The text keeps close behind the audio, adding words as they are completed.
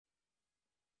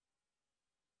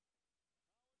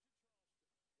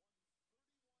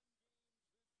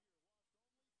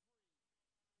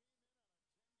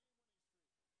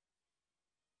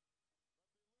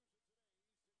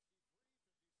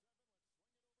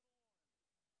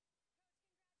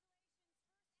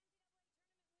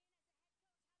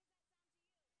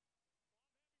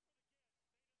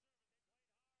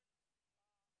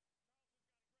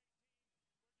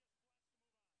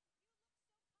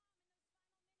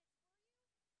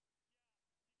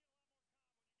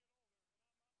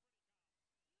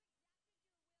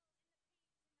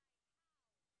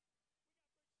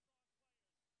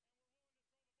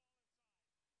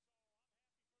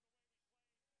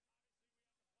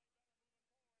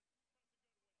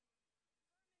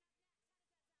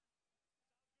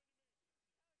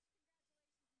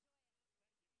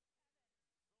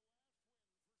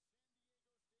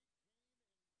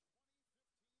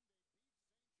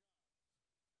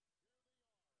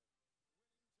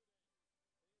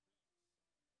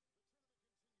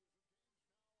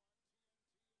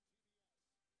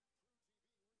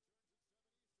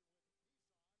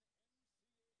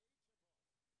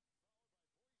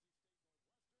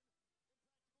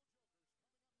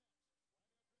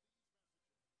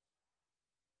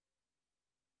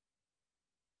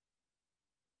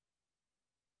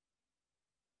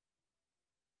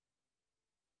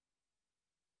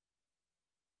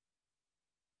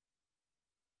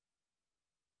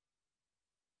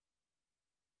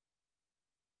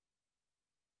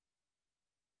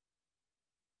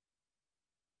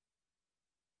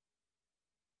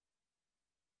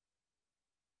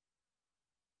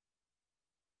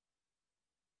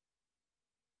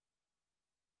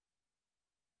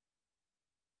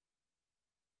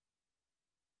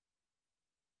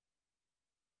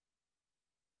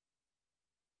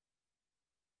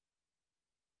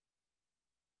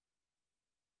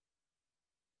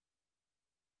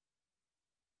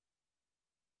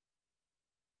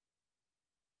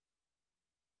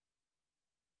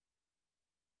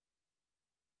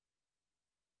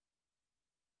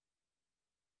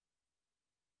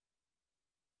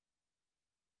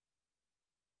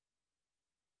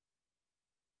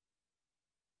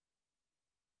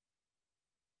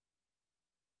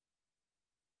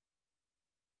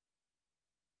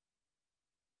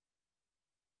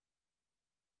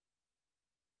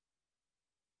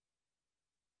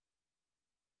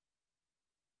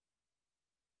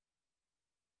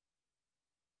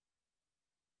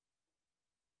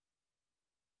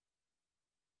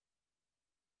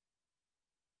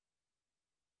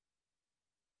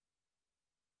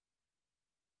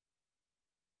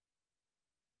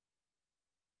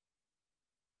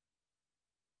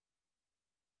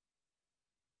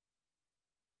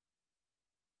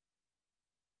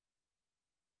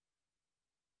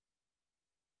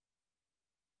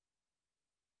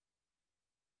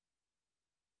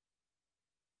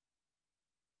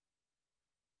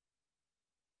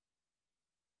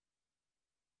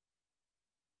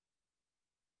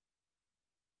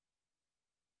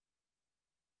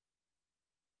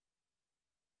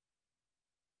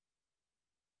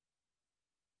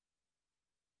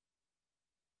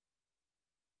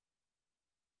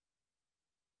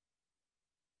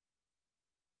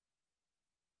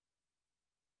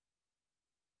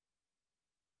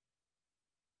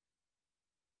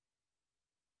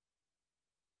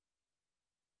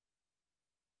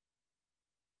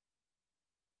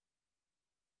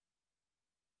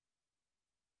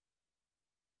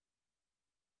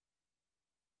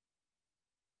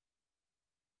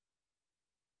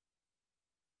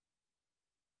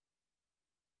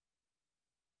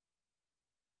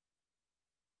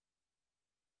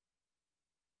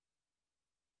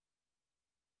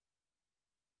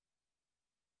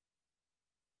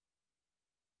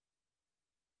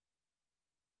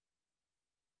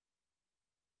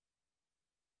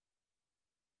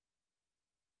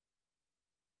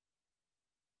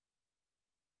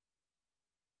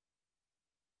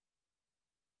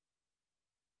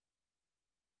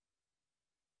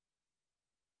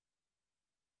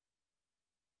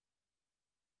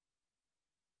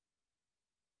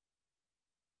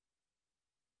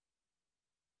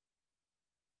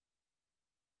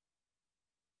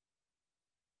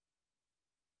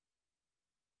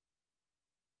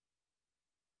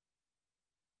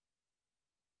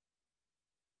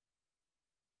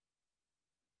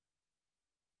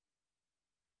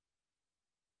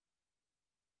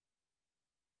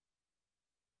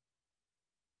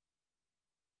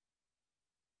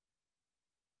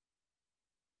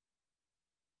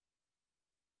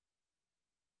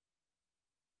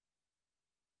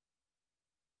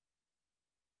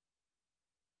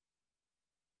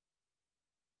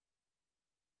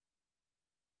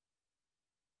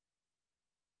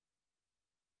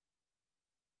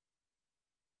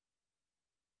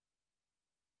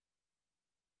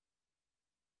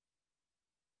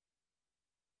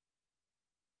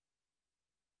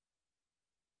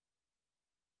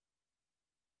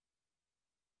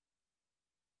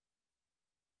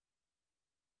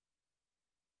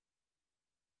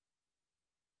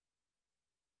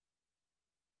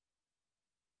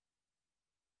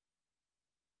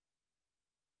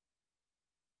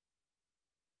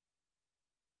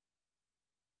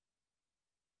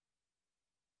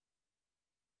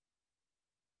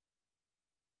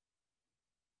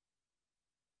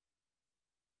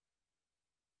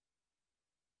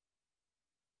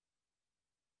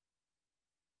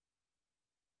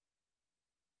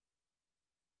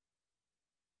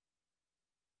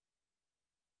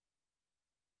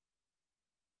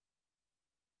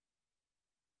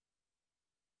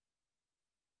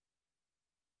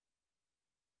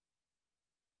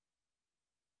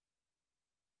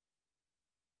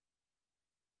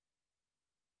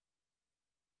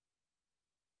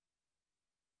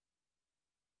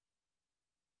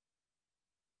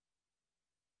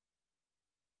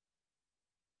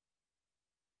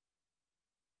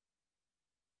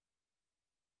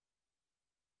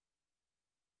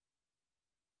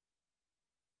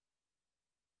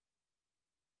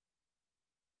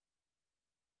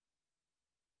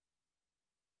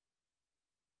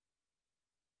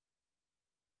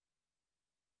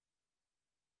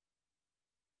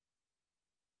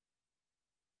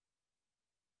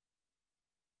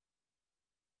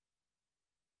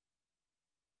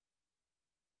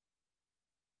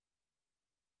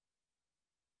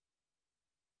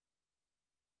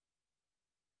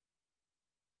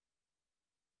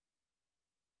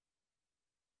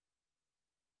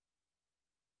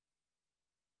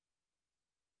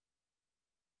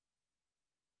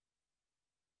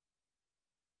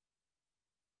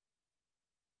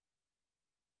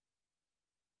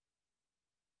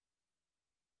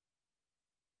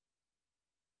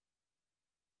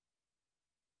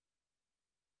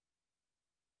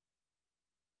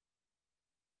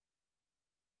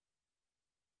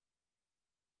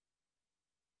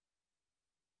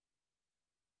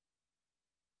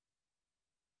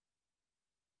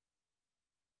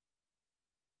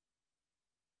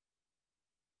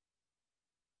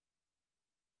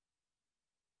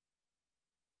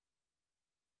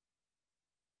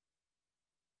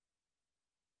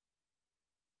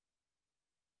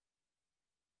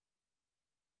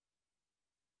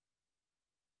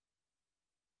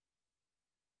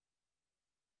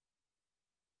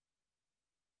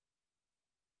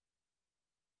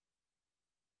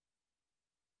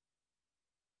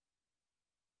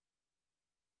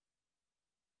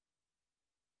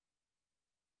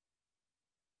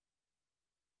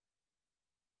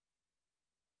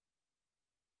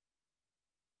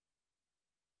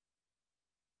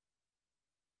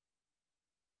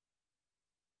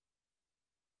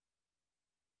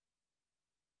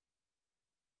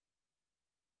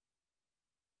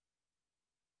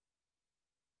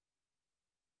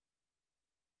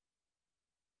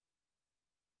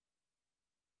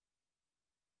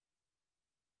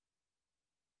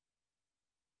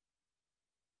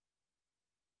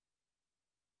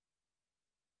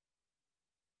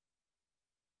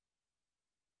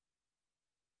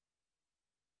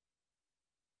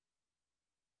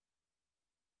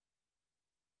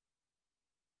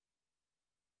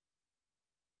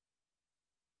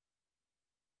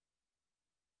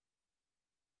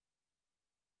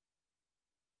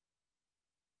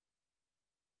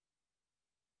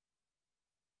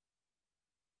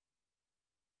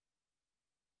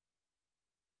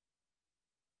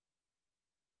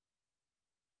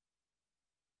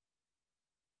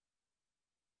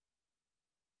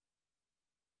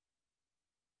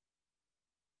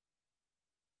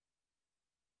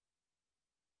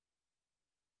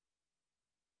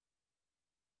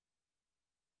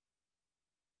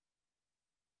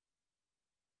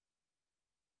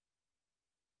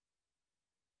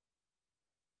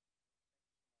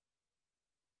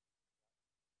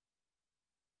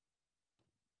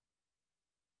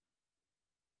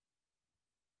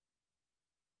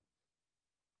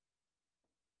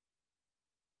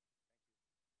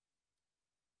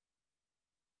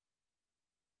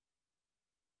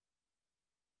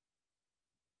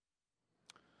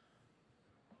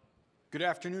Good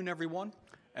afternoon, everyone.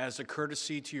 As a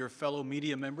courtesy to your fellow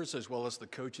media members, as well as the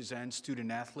coaches and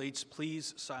student athletes,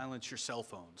 please silence your cell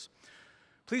phones.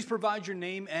 Please provide your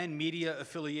name and media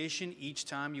affiliation each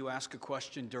time you ask a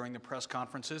question during the press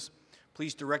conferences.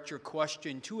 Please direct your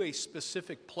question to a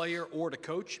specific player or to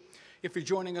coach. If you're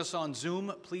joining us on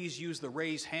Zoom, please use the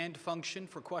raise hand function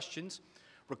for questions.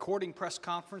 Recording press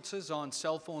conferences on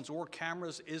cell phones or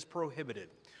cameras is prohibited.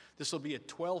 This will be a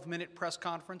 12-minute press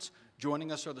conference.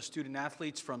 Joining us are the student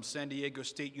athletes from San Diego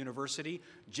State University,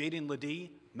 Jaden Ledee,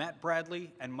 Matt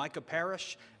Bradley, and Micah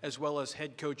Parrish, as well as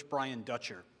head coach Brian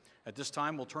Dutcher. At this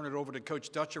time, we'll turn it over to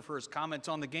Coach Dutcher for his comments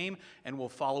on the game, and we'll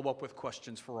follow up with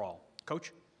questions for all.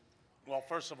 Coach? Well,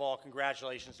 first of all,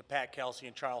 congratulations to Pat Kelsey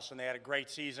and Charleston. They had a great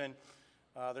season.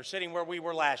 They're sitting where we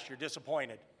were last year,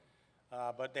 disappointed.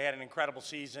 But they had an incredible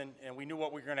season, and we knew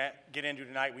what we were going to get into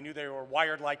tonight. We knew they were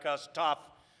wired like us, tough,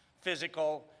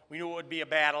 physical. We knew it would be a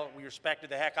battle. We respected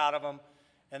the heck out of them,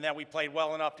 and that we played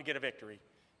well enough to get a victory.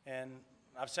 And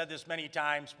I've said this many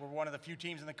times, we're one of the few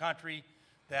teams in the country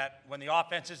that when the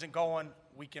offense isn't going,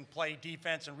 we can play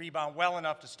defense and rebound well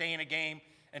enough to stay in a game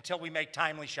until we make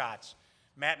timely shots.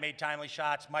 Matt made timely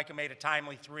shots. Micah made a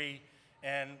timely three,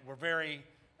 and we're very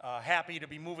happy to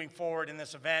be moving forward in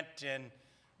this event, and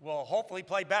we'll hopefully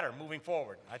play better moving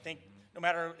forward. I think no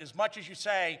matter as much as you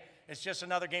say, it's just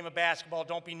another game of basketball.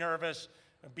 Don't be nervous.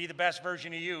 Be the best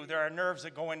version of you. There are nerves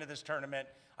that go into this tournament.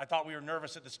 I thought we were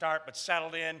nervous at the start, but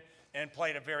settled in and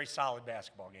played a very solid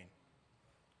basketball game.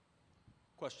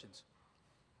 Questions?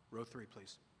 Row three,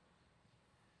 please.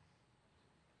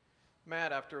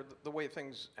 Matt, after the way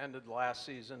things ended last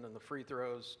season and the free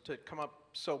throws, to come up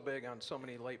so big on so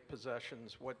many late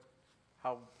possessions,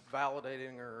 how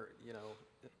validating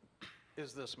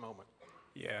is this moment?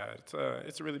 Yeah, it's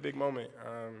a really big moment.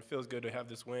 It feels good to have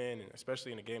this win, and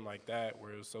especially in a game like that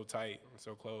where it was so tight and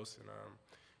so close.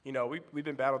 And we've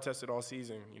been battle tested all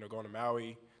season. Going to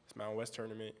Maui, this Mountain West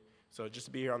tournament. So just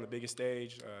to be here on the biggest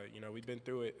stage, we've been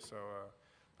through it. So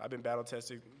I've been battle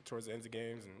tested towards the ends of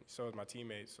games, and so has my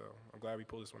teammates. So I'm glad we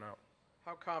pulled this one out.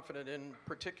 How confident,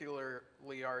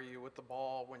 particularly, are you with the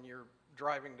ball when you're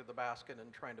driving to the basket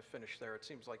and trying to finish there? It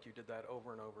seems like you did that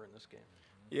over and over in this game.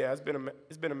 Yeah, it's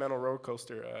been a mental roller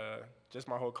coaster, just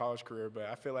my whole college career. But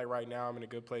I feel like right now I'm in a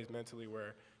good place mentally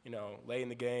where, late in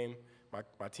the game,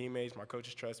 my teammates, my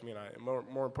coaches trust me, and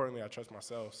more importantly, I trust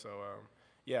myself. So,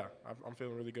 yeah, I'm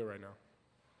feeling really good right now.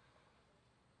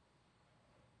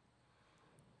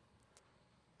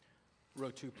 Row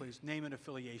two, please. Name and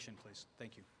affiliation, please.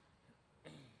 Thank you.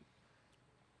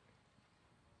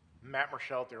 Matt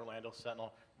Marshall, the Orlando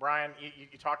Sentinel. Brian,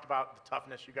 you talked about the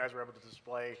toughness you guys were able to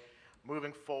display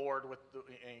moving forward with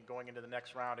going into the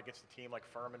next round against a team like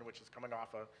Furman, which is coming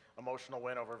off an emotional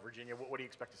win over Virginia. What do you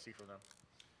expect to see from them?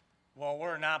 Well,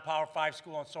 we're a non-Power 5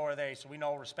 school, and so are they, so we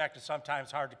know respect is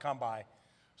sometimes hard to come by.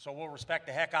 So we'll respect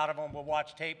the heck out of them. We'll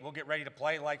watch tape. We'll get ready to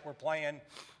play like we're playing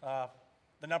the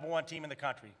 #1 team in the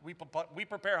country. We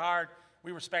prepare hard.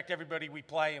 We respect everybody we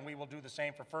play, and we will do the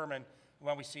same for Furman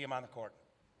when we see them on the court.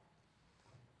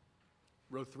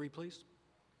 Row three, please.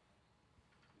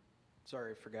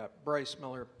 Sorry, I forgot. Bryce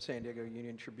Miller, San Diego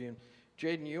Union Tribune.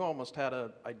 Jaden, you almost had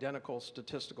an identical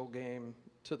statistical game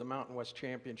to the Mountain West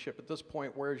Championship. At this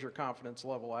point, where's your confidence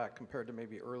level at compared to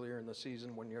maybe earlier in the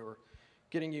season when you were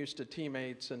getting used to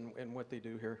teammates and what they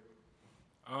do here?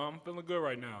 I'm feeling good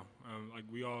right now.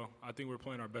 I think we're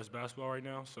playing our best basketball right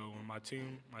now. So when my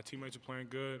teammates are playing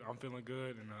good, I'm feeling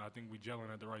good, and I think we're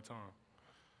gelling at the right time.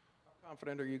 How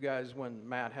confident are you guys when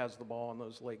Matt has the ball in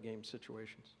those late game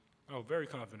situations? Oh, very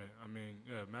confident.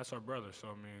 Matt's our brother, so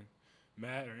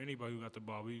Matt or anybody who got the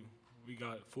ball, we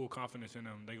got full confidence in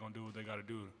them. They're gonna do what they got to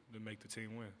do to make the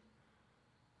team win.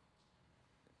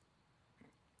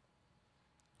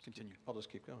 Continue. I'll just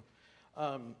keep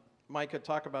going. Micah,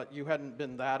 talk about you hadn't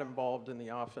been that involved in the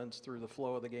offense through the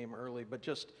flow of the game early, but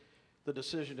just the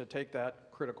decision to take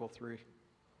that critical three.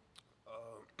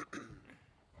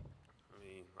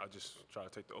 I just try to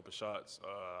take the open shots.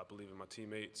 I believe in my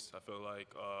teammates. I feel like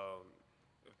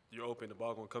if you're open, the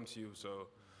ball gonna come to you. So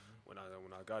when I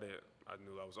got it, I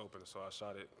knew I was open, so I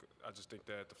shot it. I just think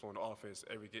that the flow in the offense,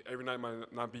 every night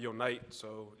might not be your night,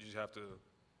 so you just have to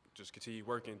just continue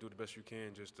working, do the best you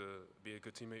can, just to be a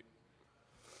good teammate.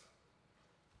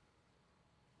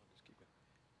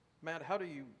 Matt, how do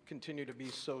you continue to be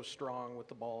so strong with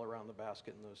the ball around the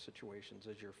basket in those situations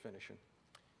as you're finishing?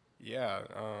 Yeah,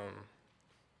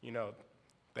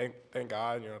 thank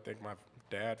God, thank my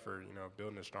dad for,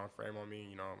 building a strong frame on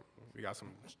me. We got some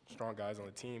strong guys on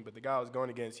the team, but the guy I was going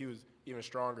against, he was even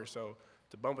stronger. So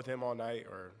to bump with him all night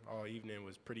or all evening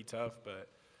was pretty tough. But,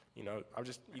 you know,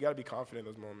 you got to be confident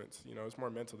in those moments. You know, it's more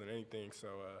mental than anything. So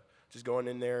just going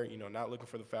in there, you know, not looking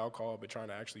for the foul call, but trying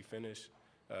to actually finish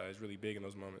is really big in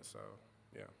those moments. So,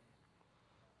 yeah.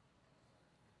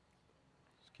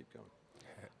 Just keep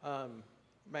going.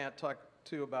 Matt, talk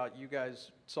too about you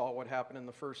guys saw what happened in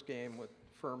the first game with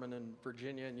Furman and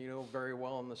Virginia, and you know very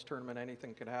well in this tournament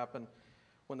anything could happen.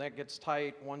 When that gets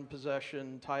tight, one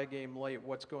possession, tie game late,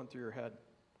 what's going through your head?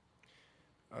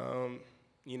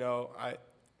 You know,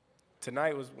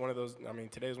 tonight was one of those. I mean,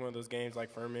 today was one of those games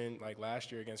like Furman, like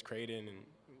last year against Creighton, and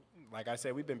like I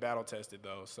said, we've been battle tested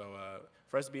though. So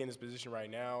for us to be in this position right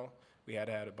now, we had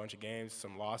a bunch of games,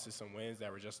 some losses, some wins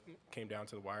that were just came down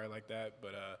to the wire like that.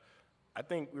 But I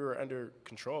think we were under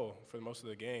control for most of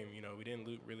the game. You know, we didn't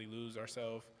really lose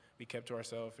ourselves. We kept to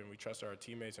ourselves, and we trusted our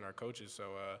teammates and our coaches. So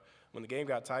when the game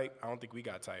got tight, I don't think we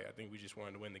got tight. I think we just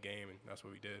wanted to win the game, and that's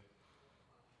what we did.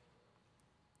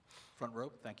 Front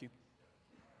row, thank you.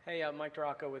 Hey, Mike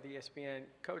Duraco with ESPN.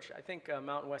 Coach, I think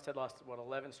Mountain West had lost,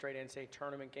 11 straight NCAA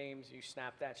tournament games. You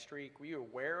snapped that streak. Were you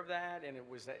aware of that? And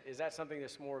is that something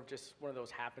that's more of just one of those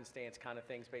happenstance kind of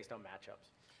things based on matchups?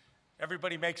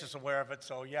 Everybody makes us aware of it,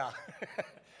 so yeah.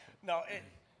 No,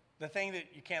 the thing that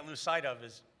you can't lose sight of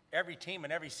is every team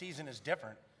and every season is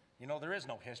different. You know, there is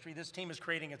no history. This team is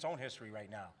creating its own history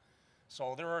right now.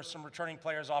 So there are some returning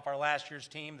players off our last year's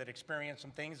team that experienced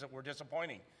some things that were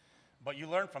disappointing. But you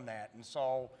learn from that, and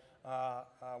so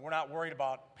we're not worried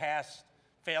about past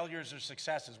failures or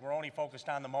successes. We're only focused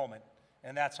on the moment,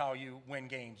 and that's how you win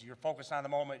games. You're focused on the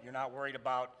moment. You're not worried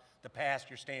about the past.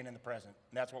 You're staying in the present,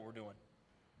 and that's what we're doing.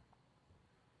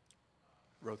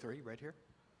 Row 3, right here.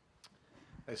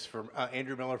 This is from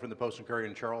Andrew Miller from the Post-Courier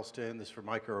in Charleston. This is for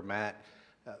Micah or Matt.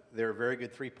 They're a very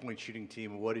good three-point shooting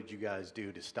team. What did you guys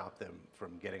do to stop them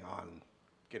from getting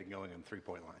going on the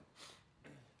three-point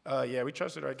line? Yeah, we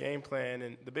trusted our game plan,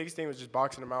 and the biggest thing was just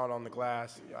boxing them out on the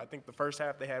glass. You know, I think the first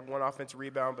half they had one offensive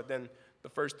rebound, but then the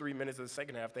first 3 minutes of the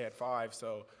second half they had 5.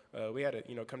 So we had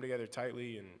to, come together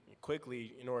tightly and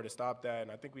quickly in order to stop that,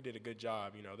 and I think we did a good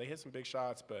job. You know, they hit some big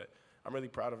shots, but I'm really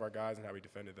proud of our guys and how we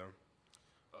defended them.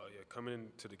 Yeah, coming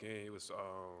into the game, it was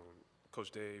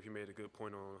Coach Dave. He made a good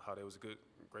point on how there was a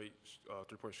great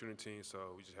three-point shooting team. So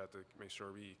we just had to make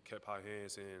sure we kept high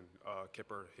hands and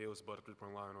kept our heels above the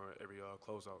three-point line on every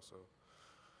closeout. So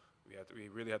we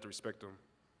really had to respect them,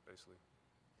 basically.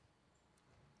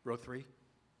 Row 3.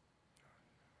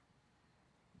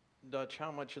 Dutch,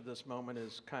 how much of this moment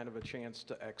is kind of a chance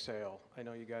to exhale? I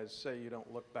know you guys say you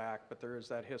don't look back, but there is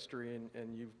that history,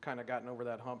 and you've kind of gotten over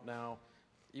that hump now.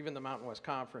 Even the Mountain West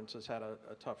Conference has had a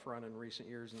tough run in recent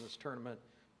years in this tournament,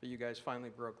 but you guys finally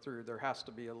broke through. There has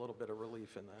to be a little bit of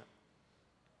relief in that.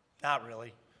 Not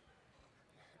really.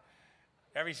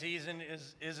 Every season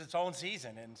is its own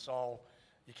season, and so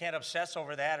you can't obsess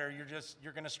over that, or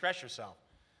you're going to stress yourself.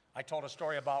 I told a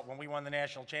story about when we won the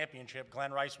national championship,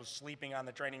 Glenn Rice was sleeping on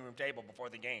the training room table before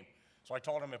the game. So I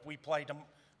told him, if we play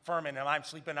Furman and I'm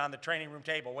sleeping on the training room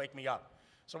table, wake me up.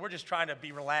 So we're just trying to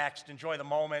be relaxed, enjoy the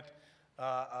moment,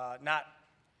 not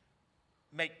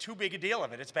make too big a deal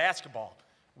of it. It's basketball.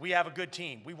 We have a good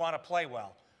team. We want to play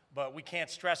well, but we can't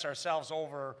stress ourselves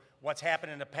over what's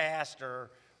happened in the past or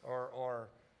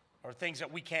things that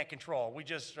we can't control. We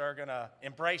just are going to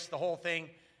embrace the whole thing,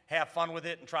 have fun with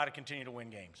it, and try to continue to win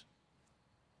games.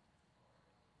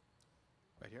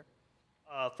 Right here.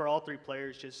 For all three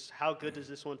players, just how good does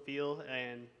this one feel,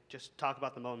 and just talk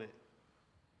about the moment.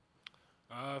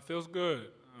 It feels good.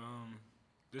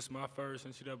 This is my first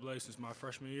NCAA since my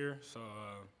freshman year, so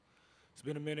it's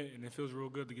been a minute, and it feels real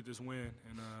good to get this win.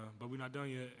 But we're not done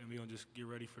yet, and we're going to just get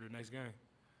ready for the next game.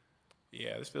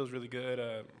 Yeah, this feels really good.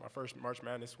 My first March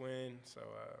Madness win, so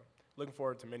looking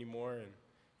forward to many more, and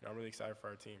I'm really excited for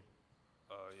our team.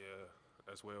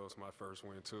 Yeah, as well as my first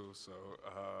win too. So,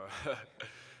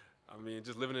 I mean,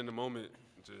 just living in the moment,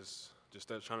 just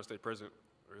trying to stay present,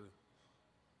 really.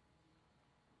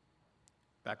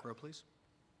 Back row, please.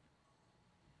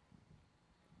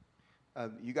 I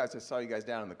saw you guys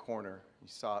down in the corner.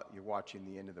 You're watching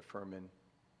the end of the Furman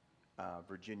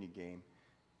Virginia game.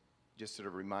 Just sort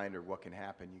of a reminder of what can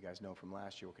happen. You guys know from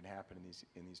last year what can happen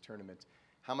in these tournaments.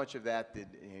 How much of that did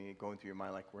going through your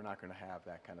mind, like, we're not going to have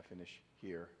that kind of finish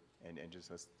here, and just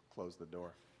let's close the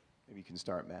door? Maybe you can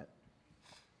start, Matt.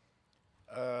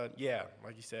 Yeah,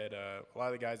 like you said, a lot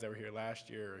of the guys that were here last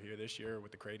year are here this year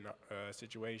with the Creighton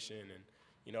situation, and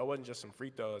it wasn't just some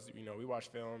free throws. We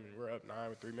watched film and we're up 9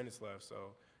 with 3 minutes left.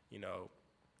 So,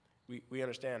 we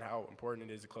understand how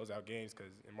important it is to close out games,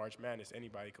 because in March Madness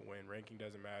anybody can win. Ranking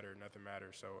doesn't matter, nothing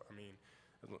matters. So, I mean,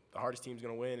 the hardest team's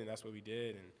gonna win, and that's what we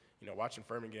did. And watching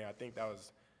Furman game, I think that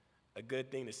was a good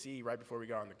thing to see right before we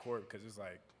got on the court, because it's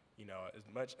like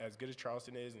as good as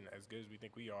Charleston is and as good as we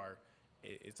think we are,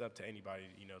 it's up to anybody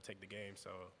to, take the game. So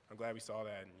I'm glad we saw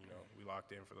that and, we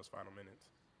locked in for those final minutes.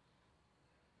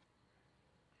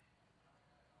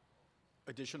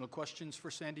 Additional questions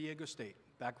for San Diego State?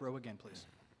 Back row again, please.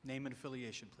 Name and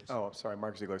affiliation, please. Oh, I'm sorry,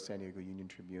 Mark Ziegler, San Diego Union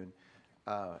Tribune.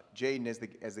 Jaden,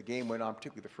 as the game went on,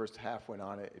 particularly the first half went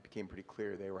on, it became pretty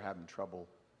clear they were having trouble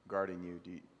guarding you.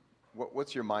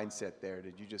 What's your mindset there?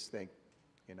 Did you just think,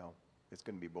 it's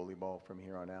going to be bully ball from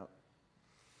here on out?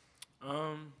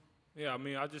 Yeah, I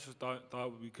mean, I just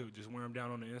thought we could just wear them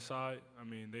down on the inside. I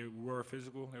mean, they were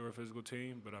physical. They were a physical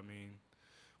team, but I mean,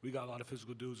 we got a lot of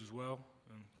physical dudes as well,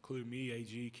 including me,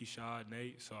 AG, Keishad,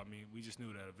 Nate. So I mean, we just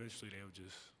knew that eventually they would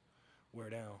just wear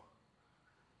down.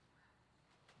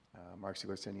 Mark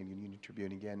Ziegler, San Diego Union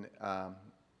Tribune again.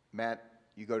 Matt,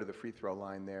 you go to the free throw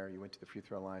line there. You went to the free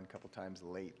throw line a couple times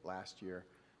late last year.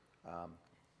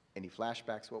 Any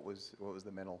flashbacks? What was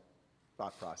the mental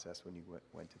thought process when you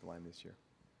went to the line this year?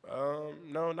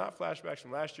 No, not flashbacks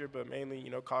from last year, but mainly,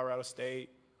 Colorado State,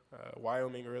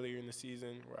 Wyoming earlier in the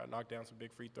season where I knocked down some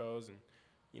big free throws and,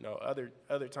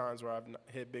 other times where I've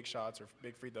hit big shots or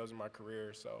big free throws in my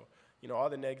career. So, all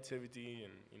the negativity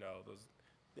and, those,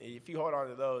 if you hold on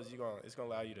to those, it's going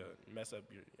to allow you to mess up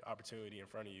your opportunity in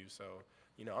front of you. So,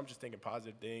 I'm just thinking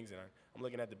positive things, and I'm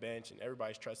looking at the bench, and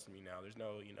everybody's trusting me now. There's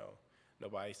no,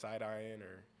 nobody side-eyeing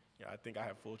or, I think I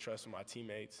have full trust in my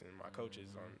teammates and my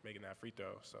coaches on making that free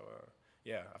throw. So,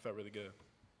 yeah, I felt really good.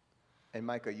 And,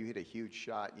 Micah, you hit a huge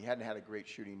shot. You hadn't had a great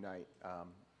shooting night.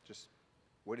 Just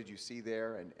what did you see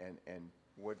there, and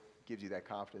what gives you that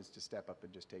confidence to step up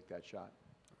and just take that shot?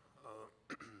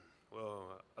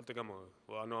 Well,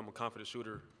 I know I'm a confident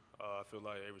shooter. I feel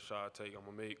like every shot I take, I'm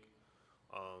going to make.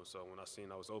 So when I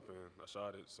seen I was open, I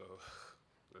shot it. So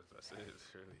that's it,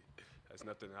 really. That's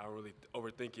nothing. I don't really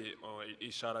overthink it.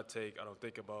 Each shot I take, I don't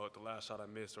think about the last shot I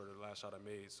missed or the last shot I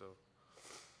made. So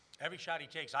Every shot he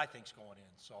takes, I think, is going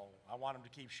in. So I want him to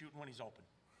keep shooting when he's open.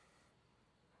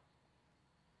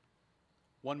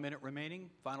 1 minute remaining.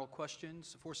 Final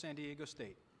questions for San Diego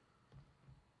State.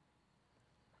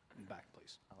 Back,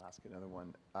 please. I'll ask another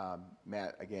one.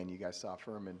 Matt, again, you guys saw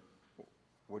Furman.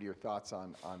 What are your thoughts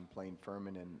on playing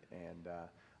Furman? And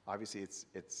obviously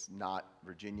it's not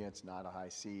Virginia. It's not a high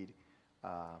seed.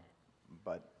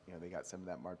 But, they got some of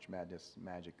that March Madness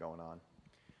magic going on.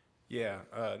 Yeah,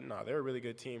 no, they're a really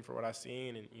good team for what I've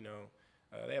seen, and,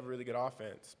 they have a really good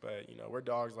offense. But, we're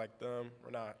dogs like them.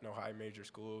 We're not no high major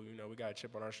school. We got a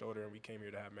chip on our shoulder, and we came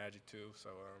here to have magic too. So,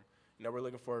 we're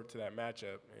looking forward to that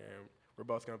matchup, and we're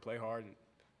both going to play hard, and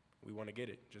we want to get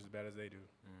it just as bad as they do.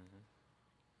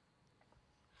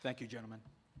 Thank you, gentlemen.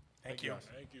 Thank you.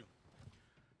 Thank you.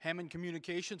 Hammond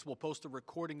Communications will post a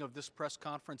recording of this press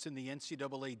conference in the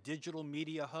NCAA Digital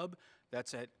Media Hub.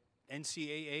 That's at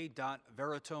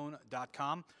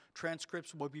ncaa.veritone.com.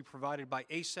 Transcripts will be provided by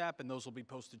ASAP, and those will be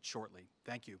posted shortly.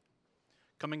 Thank you.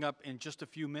 Coming up in just a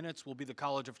few minutes will be the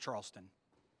College of Charleston.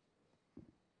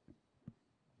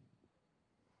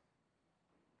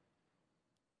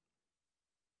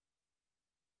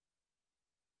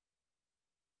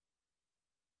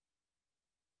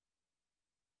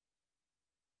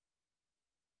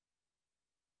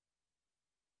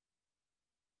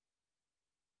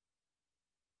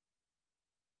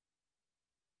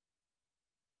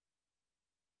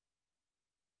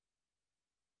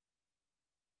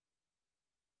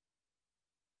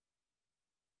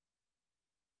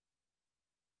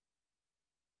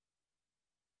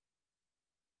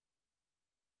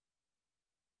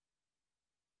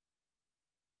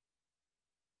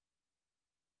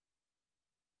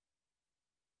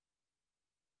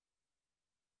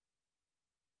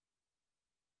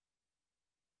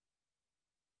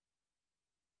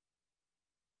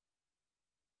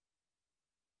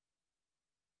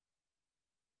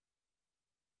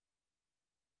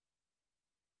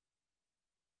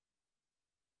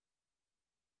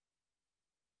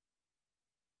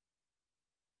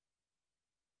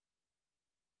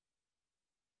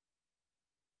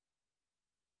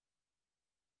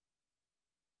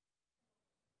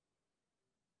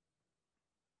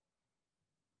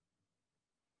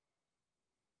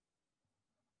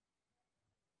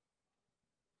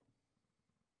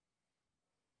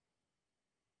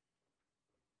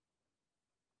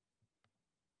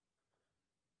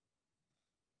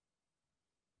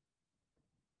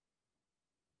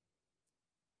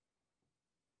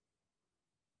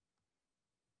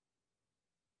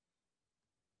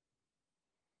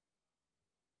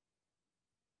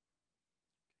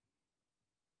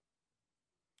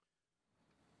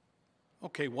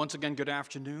 Okay, once again, good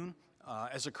afternoon.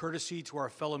 As a courtesy to our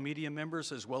fellow media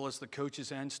members, as well as the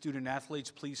coaches and student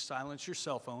athletes, please silence your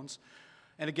cell phones.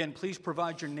 And again, please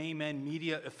provide your name and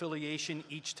media affiliation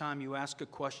each time you ask a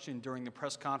question during the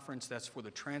press conference. That's for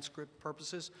the transcript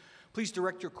purposes. Please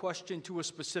direct your question to a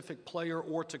specific player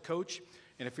or to coach.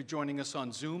 And if you're joining us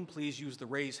on Zoom, please use the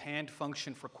raise hand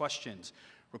function for questions.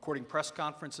 Recording press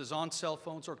conferences on cell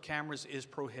phones or cameras is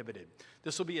prohibited.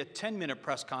 This will be a 10-minute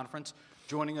press conference.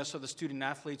 Joining us are the student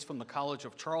athletes from the College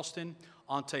of Charleston,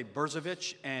 Ante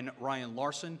Berzovich and Ryan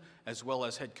Larson, as well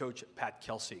as head coach Pat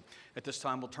Kelsey. At this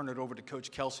time, we'll turn it over to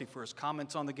Coach Kelsey for his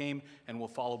comments on the game, and we'll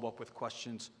follow up with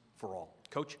questions for all.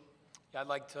 Coach? Yeah, I'd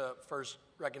like to first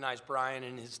recognize Brian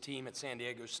and his team at San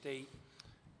Diego State.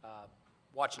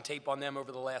 Watching tape on them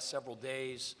over the last several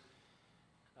days,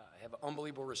 I have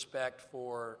unbelievable respect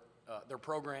for their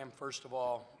program, first of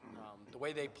all, the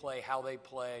way they play, how they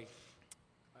play.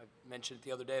 I mentioned it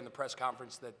the other day in the press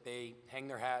conference that they hang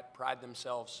their hat, pride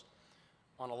themselves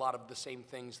on a lot of the same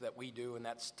things that we do, and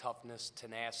that's toughness,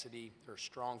 tenacity. They're a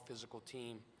strong physical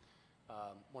team,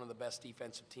 one of the best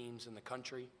defensive teams in the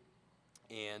country.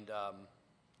 And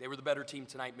they were the better team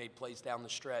tonight, made plays down the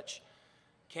stretch.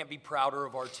 Can't be prouder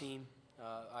of our team.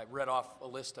 I read off a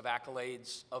list of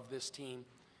accolades of this team,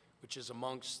 which is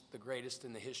amongst the greatest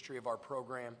in the history of our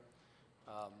program.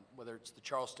 Whether it's the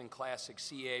Charleston Classic,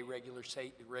 CAA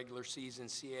regular season,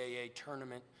 CAA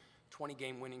tournament,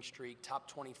 20-game winning streak, top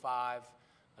 25,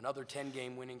 another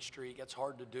 10-game winning streak. That's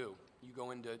hard to do. You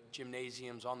go into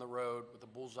gymnasiums on the road with a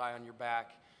bullseye on your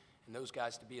back, and those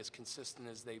guys to be as consistent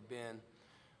as they've been.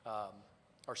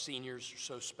 Our seniors are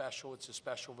so special. It's as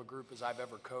special of a group as I've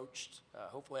ever coached.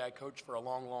 Hopefully I coached for a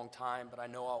long, long time, but I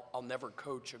know I'll never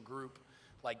coach a group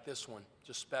like this one.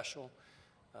 Just special.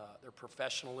 Their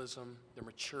professionalism, their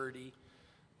maturity,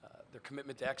 their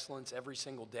commitment to excellence every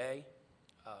single day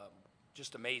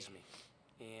just amaze me.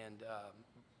 And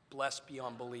blessed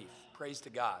beyond belief. Praise to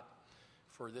God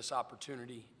for this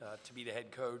opportunity to be the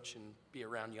head coach and be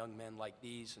around young men like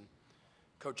these and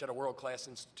coach at a world-class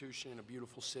institution in a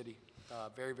beautiful city.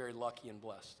 Very, very lucky and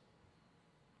blessed.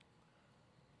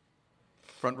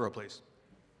 Front row, please.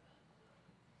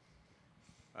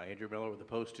 Andrew Miller with the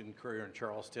Post and Courier in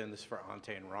Charleston. This is for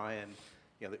Ante and Ryan.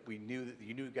 You know,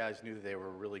 you guys knew that they were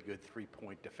a really good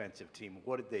three-point defensive team.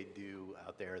 What did they do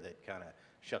out there that kind of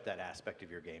shut that aspect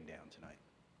of your game down tonight?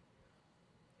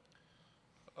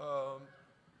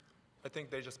 I think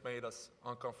they just made us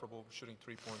uncomfortable shooting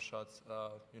three-point shots.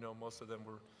 You know, most of them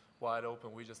were wide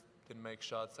open. We just didn't make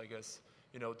shots. I guess,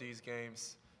 you know, these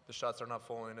games, the shots are not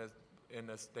falling in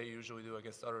as they usually do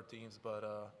against other teams.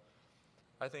 But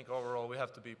I think overall we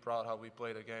have to be proud how we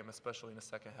played the game, especially in the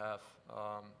second half.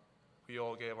 We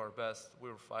all gave our best. We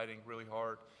were fighting really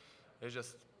hard. It's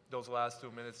just those last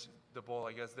 2 minutes, the ball,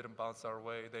 I guess, didn't bounce our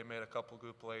way. They made a couple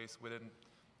good plays. We didn't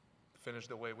finish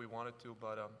the way we wanted to,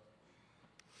 but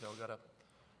you know, we got to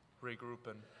regroup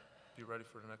and be ready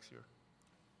for the next year.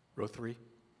 Row three.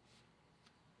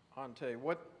 Ante,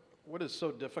 what is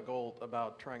so difficult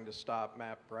about trying to stop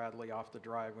Matt Bradley off the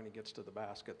drive when he gets to the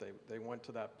basket? They went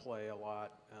to that play a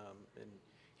lot, and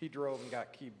he drove and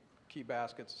got key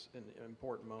baskets in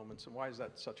important moments. And why is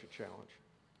that such a challenge?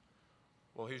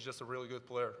 Well, he's just a really good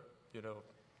player. You know,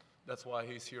 that's why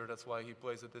he's here. That's why he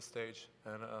plays at this stage.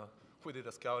 And we did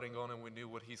a scouting on him. We knew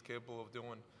what he's capable of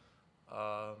doing.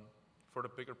 For the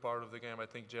bigger part of the game, I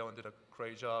think Jalen did a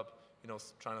great job, you know,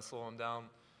 trying to slow him down.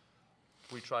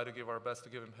 We tried to give our best to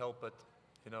give him help, but,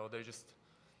 you know, they just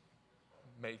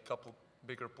made a couple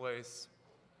bigger plays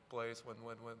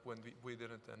when we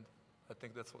didn't, and I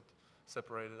think that's what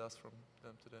separated us from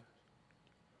them today.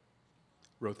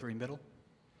 Row three, middle.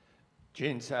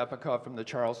 Gene Sapikoff from the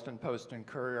Charleston Post and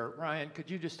Courier. Ryan, could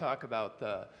you just talk about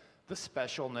the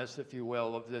specialness, if you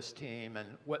will, of this team and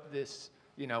what this,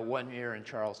 you know, 1 year in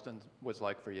Charleston was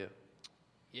like for you?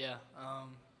 Yeah,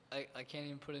 I can't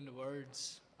even put into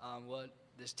words what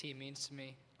this team means to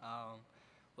me,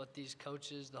 what these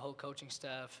coaches, the whole coaching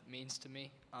staff means to me.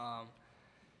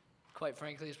 Quite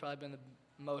frankly, it's probably been the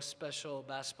most special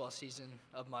basketball season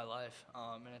of my life,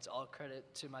 and it's all credit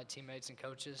to my teammates and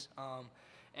coaches,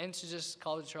 and to just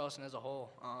College of Charleston as a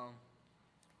whole.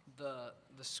 The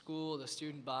school, the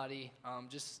student body,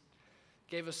 just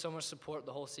gave us so much support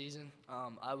the whole season.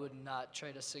 I would not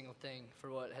trade a single thing for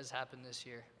what has happened this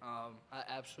year. I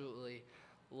absolutely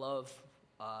love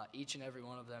each and every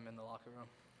one of them in the locker room.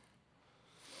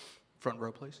 Front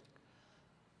row, please.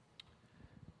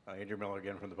 Andrew Miller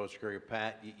again from the Post Courier.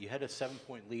 Pat, you had a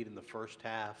 7-point lead in the first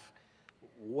half.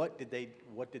 What did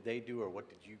they do, or what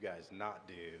did you guys not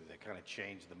do that kind of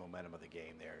changed the momentum of the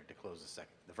game there to close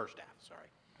the first half? Sorry.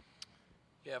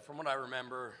 Yeah, from what I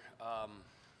remember,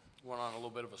 went on a little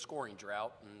bit of a scoring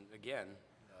drought, and again,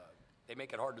 they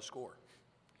make it hard to score.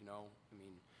 You know, I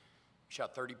mean,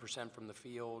 shot 30% from the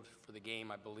field for the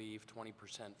game, I believe, 20%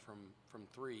 from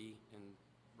three, and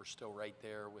we're still right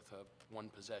there with a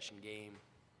one-possession game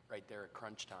right there at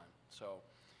crunch time. So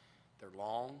they're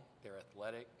long, they're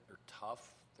athletic, they're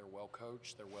tough, they're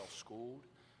well-coached, they're well-schooled.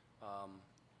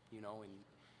 You know, and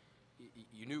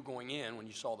you knew going in when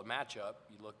you saw the matchup,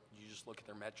 you just look at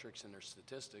their metrics and their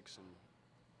statistics, and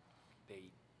they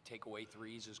take away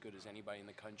threes as good as anybody in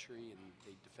the country, and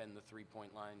they defend the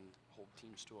three-point line and hold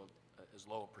teams to as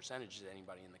low a percentage as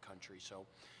anybody in the country. So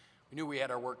we knew we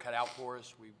had our work cut out for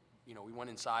us. We went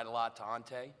inside a lot to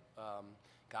Ante,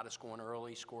 got us going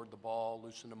early, scored the ball,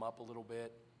 loosened them up a little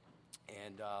bit,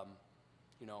 and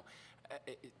you know,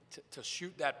 to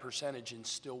shoot that percentage and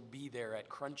still be there at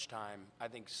crunch time, I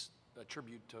think a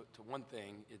tribute to one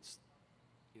thing. It's,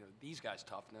 you know, these guys'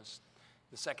 toughness.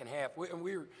 The second half, we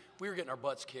were getting our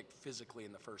butts kicked physically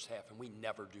in the first half, and we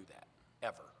never do that,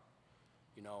 ever.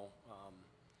 You know,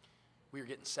 we were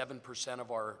getting 7%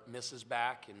 of our misses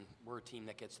back, and we're a team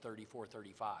that gets 34,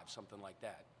 35, something like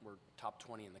that. We're top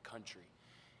 20 in the country.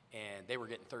 And they were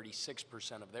getting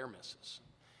 36% of their misses.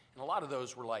 And a lot of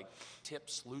those were like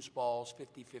tips, loose balls,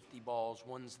 50-50 balls,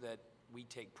 ones that we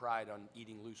take pride on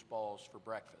eating loose balls for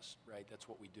breakfast, right? That's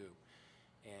what we do.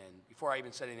 And before I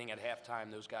even said anything at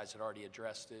halftime, those guys had already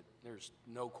addressed it. There's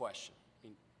no question. I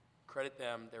mean, credit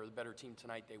them. They were the better team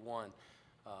tonight. They won.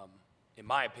 In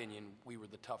my opinion, we were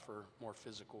the tougher, more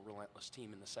physical, relentless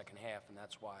team in the second half, and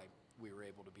that's why we were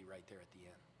able to be right there at the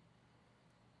end.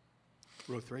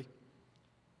 Row three.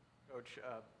 Coach,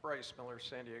 Bryce Miller,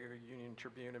 San Diego Union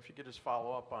Tribune, if you could just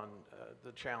follow up on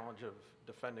the challenge of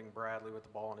defending Bradley with the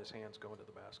ball in his hands going to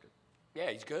the basket.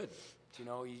 Yeah, he's good. You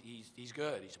know, he's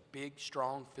good. He's a big,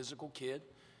 strong, physical kid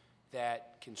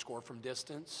that can score from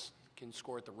distance, can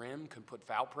score at the rim, can put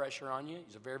foul pressure on you.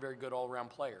 He's a very, very good all-around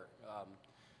player.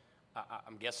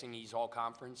 I'm guessing he's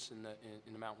all-conference in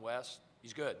the Mountain West.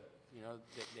 He's good. You know,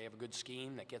 they have a good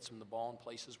scheme that gets him the ball in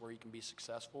places where he can be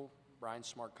successful. Brian's a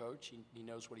smart coach. He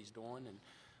knows what he's doing, and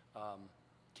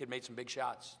kid made some big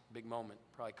shots, big moment.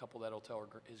 Probably a couple that he'll tell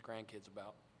his grandkids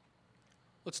about.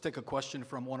 Let's take a question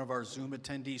from one of our Zoom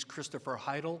attendees, Christopher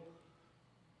Heidel.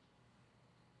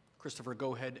 Christopher,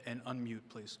 go ahead and unmute,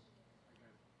 please.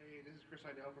 Hey, this is Chris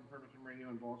Heidel from Hermiton Radio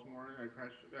in Baltimore.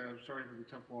 I'm sorry for the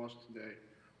tough loss today.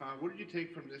 What did you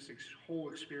take from this whole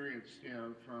experience, you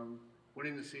know, from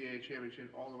winning the CAA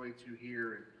championship all the way to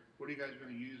here? And what are you guys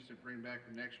going to use to bring back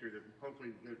for next year to hopefully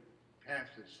get past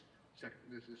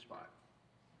this spot?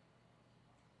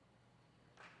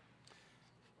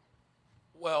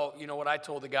 Well, you know, what I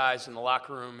told the guys in the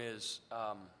locker room is,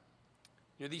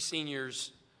 you know, these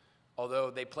seniors,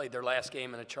 although they played their last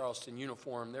game in a Charleston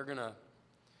uniform, they're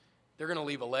gonna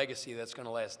leave a legacy that's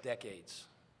gonna last decades.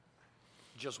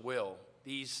 Just will.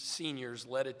 These seniors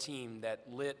led a team that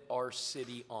lit our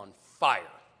city on fire.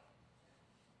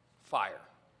 Fire.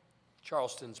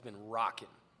 Charleston's been rocking.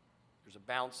 There's a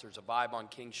bounce, there's a vibe on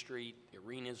King Street. The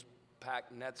arena's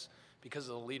packed, and that's because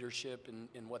of the leadership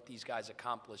and what these guys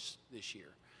accomplished this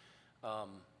year.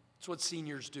 It's what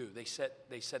seniors do. They set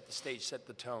the stage, set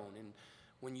the tone. And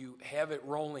when you have it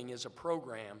rolling as a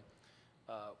program,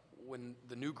 when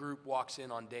the new group walks in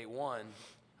on day one,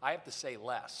 I have to say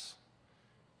less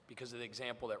because of the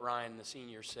example that Ryan, the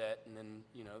senior, set, and then,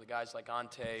 you know, the guys like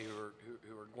Ante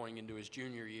who are going into his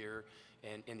junior year,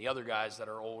 and the other guys that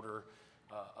are older,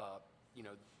 you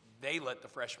know, they let the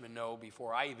freshmen know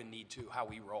before I even need to how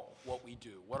we roll, what we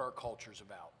do, what our culture's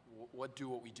about, what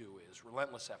we do is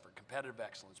relentless effort, competitive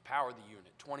excellence, power the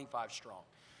unit, 25 strong.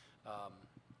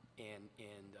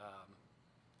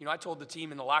 You know, I told the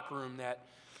team in the locker room that,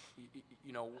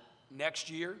 you know, next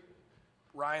year,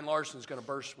 Ryan Larson's going to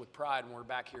burst with pride when we're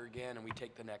back here again and we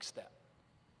take the next step.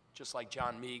 Just like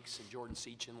John Meeks and Jordan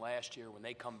Seachin last year when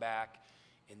they come back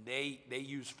and they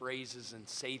use phrases and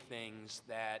say things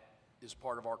that is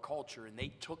part of our culture, and they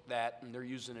took that and they're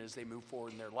using it as they move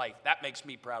forward in their life. That makes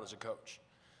me proud as a coach.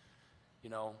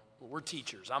 You know, we're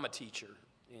teachers. I'm a teacher.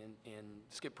 And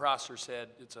Skip Prosser said,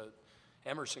 it's a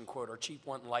Emerson quote, our chief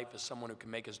want in life is someone who can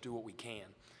make us do what we can.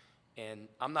 And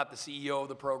I'm not the CEO of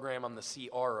the program, I'm the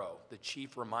CRO, the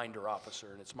Chief Reminder Officer,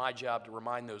 and it's my job to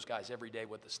remind those guys every day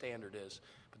what the standard is.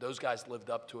 But those guys lived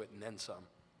up to it and then some.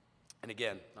 And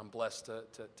again, I'm blessed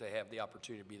to have the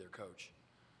opportunity to be their coach.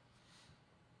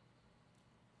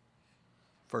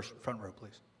 First, front row,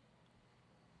 please.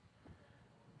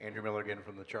 Andrew Miller again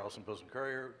from the Charleston Post and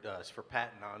Courier. It's for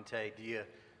Pat and Ante.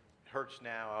 Hurts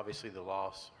now, obviously the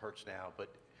loss hurts now,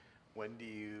 but when do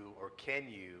you, or can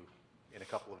you in a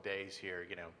couple of days here,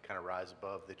 kind of rise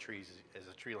above the trees as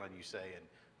a tree line, you say, and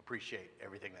appreciate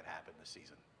everything that happened this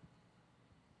season?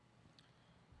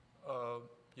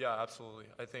 Yeah, absolutely.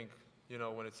 I think,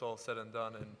 when it's all said and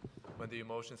done and when the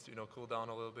emotions, cool down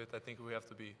a little bit, I think we have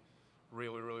to be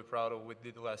really, really proud of what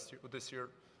we did this year.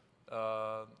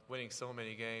 Winning so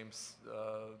many games,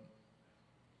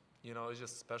 it's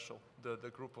just special.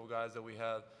 The group of guys that we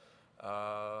had,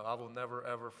 I will never,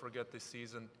 ever forget this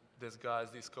season, these guys,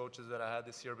 these coaches that I had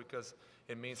this year, because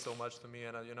it means so much to me.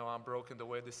 And, I'm broken the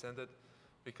way this ended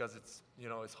because it's,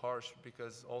 it's harsh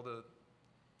because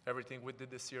everything we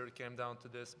did this year came down to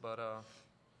this. But,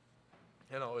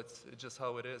 it's just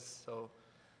how it is. So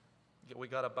we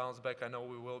got to bounce back. I know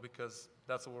we will, because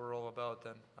that's what we're all about.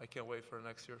 And I can't wait for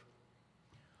next year.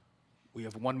 We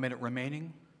have 1 minute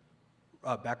remaining.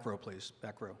 Back row, please.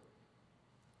 Back row.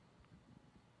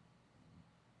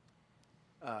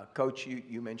 Coach,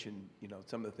 you mentioned,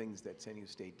 some of the things that San Diego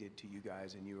State did to you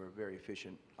guys, and you were a very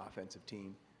efficient offensive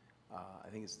team. I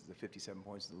think it's the 57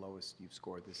 points, the lowest you've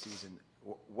scored this season.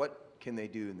 What can they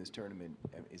do in this tournament?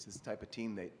 Is this the type of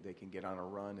team they can get on a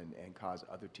run and cause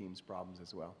other teams problems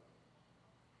as well?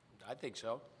 I think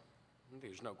so. I think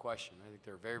there's no question. I think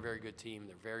they're a very, very good team.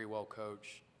 They're very well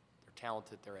coached. They're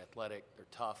talented. They're athletic. They're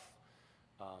tough,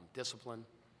 disciplined,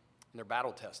 and they're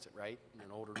battle tested, right? In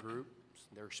an older group,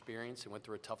 they're experienced. They went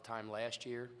through a tough time last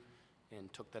year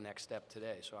and took the next step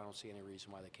today. So I don't see any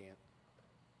reason why they can't.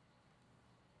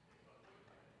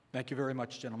 Thank you very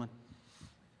much, gentlemen.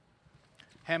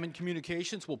 Hammond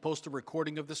Communications will post a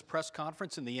recording of this press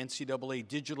conference in the NCAA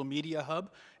Digital Media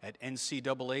Hub at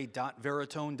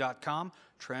ncaa.veritone.com.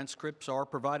 Transcripts are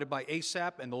provided by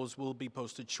ASAP, and those will be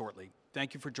posted shortly.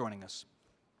 Thank you for joining us.